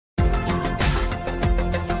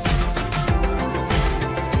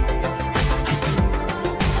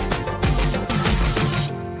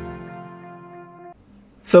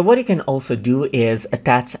So what you can also do is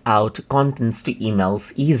attach out contents to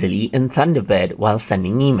emails easily in Thunderbird while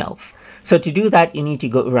sending emails. So to do that, you need to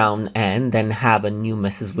go around and then have a new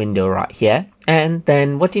message window right here. And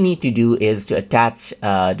then what you need to do is to attach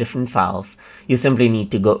different files. You simply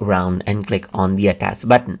need to go around and click on the attach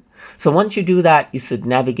button. So once you do that, you should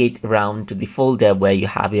navigate around to the folder where you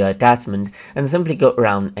have your attachment and simply go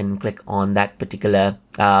around and click on that particular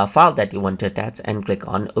file that you want to attach and click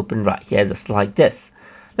on open right here, just like this.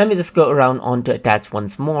 Let me just go around on to attach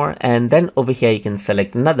once more, and then over here you can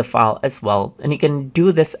select another file as well, and you can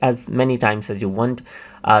do this as many times as you want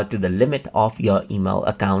to the limit of your email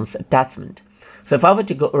account's attachment. So if I were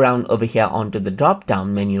to go around over here onto the drop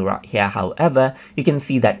down menu right here, however, you can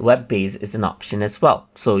see that web page is an option as well.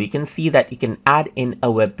 So you can see that you can add in a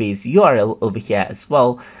web page URL over here as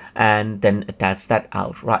well, and then attach that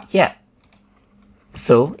out right here.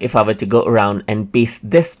 So if I were to go around and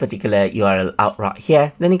paste this particular URL out right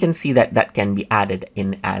here, then you can see that that can be added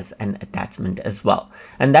in as an attachment as well.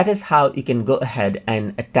 And that is how you can go ahead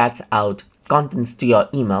and attach out contents to your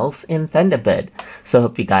emails in Thunderbird. So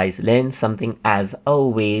hope you guys learned something as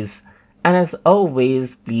always. And as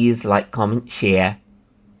always, please like, comment, share,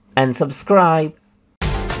 and subscribe.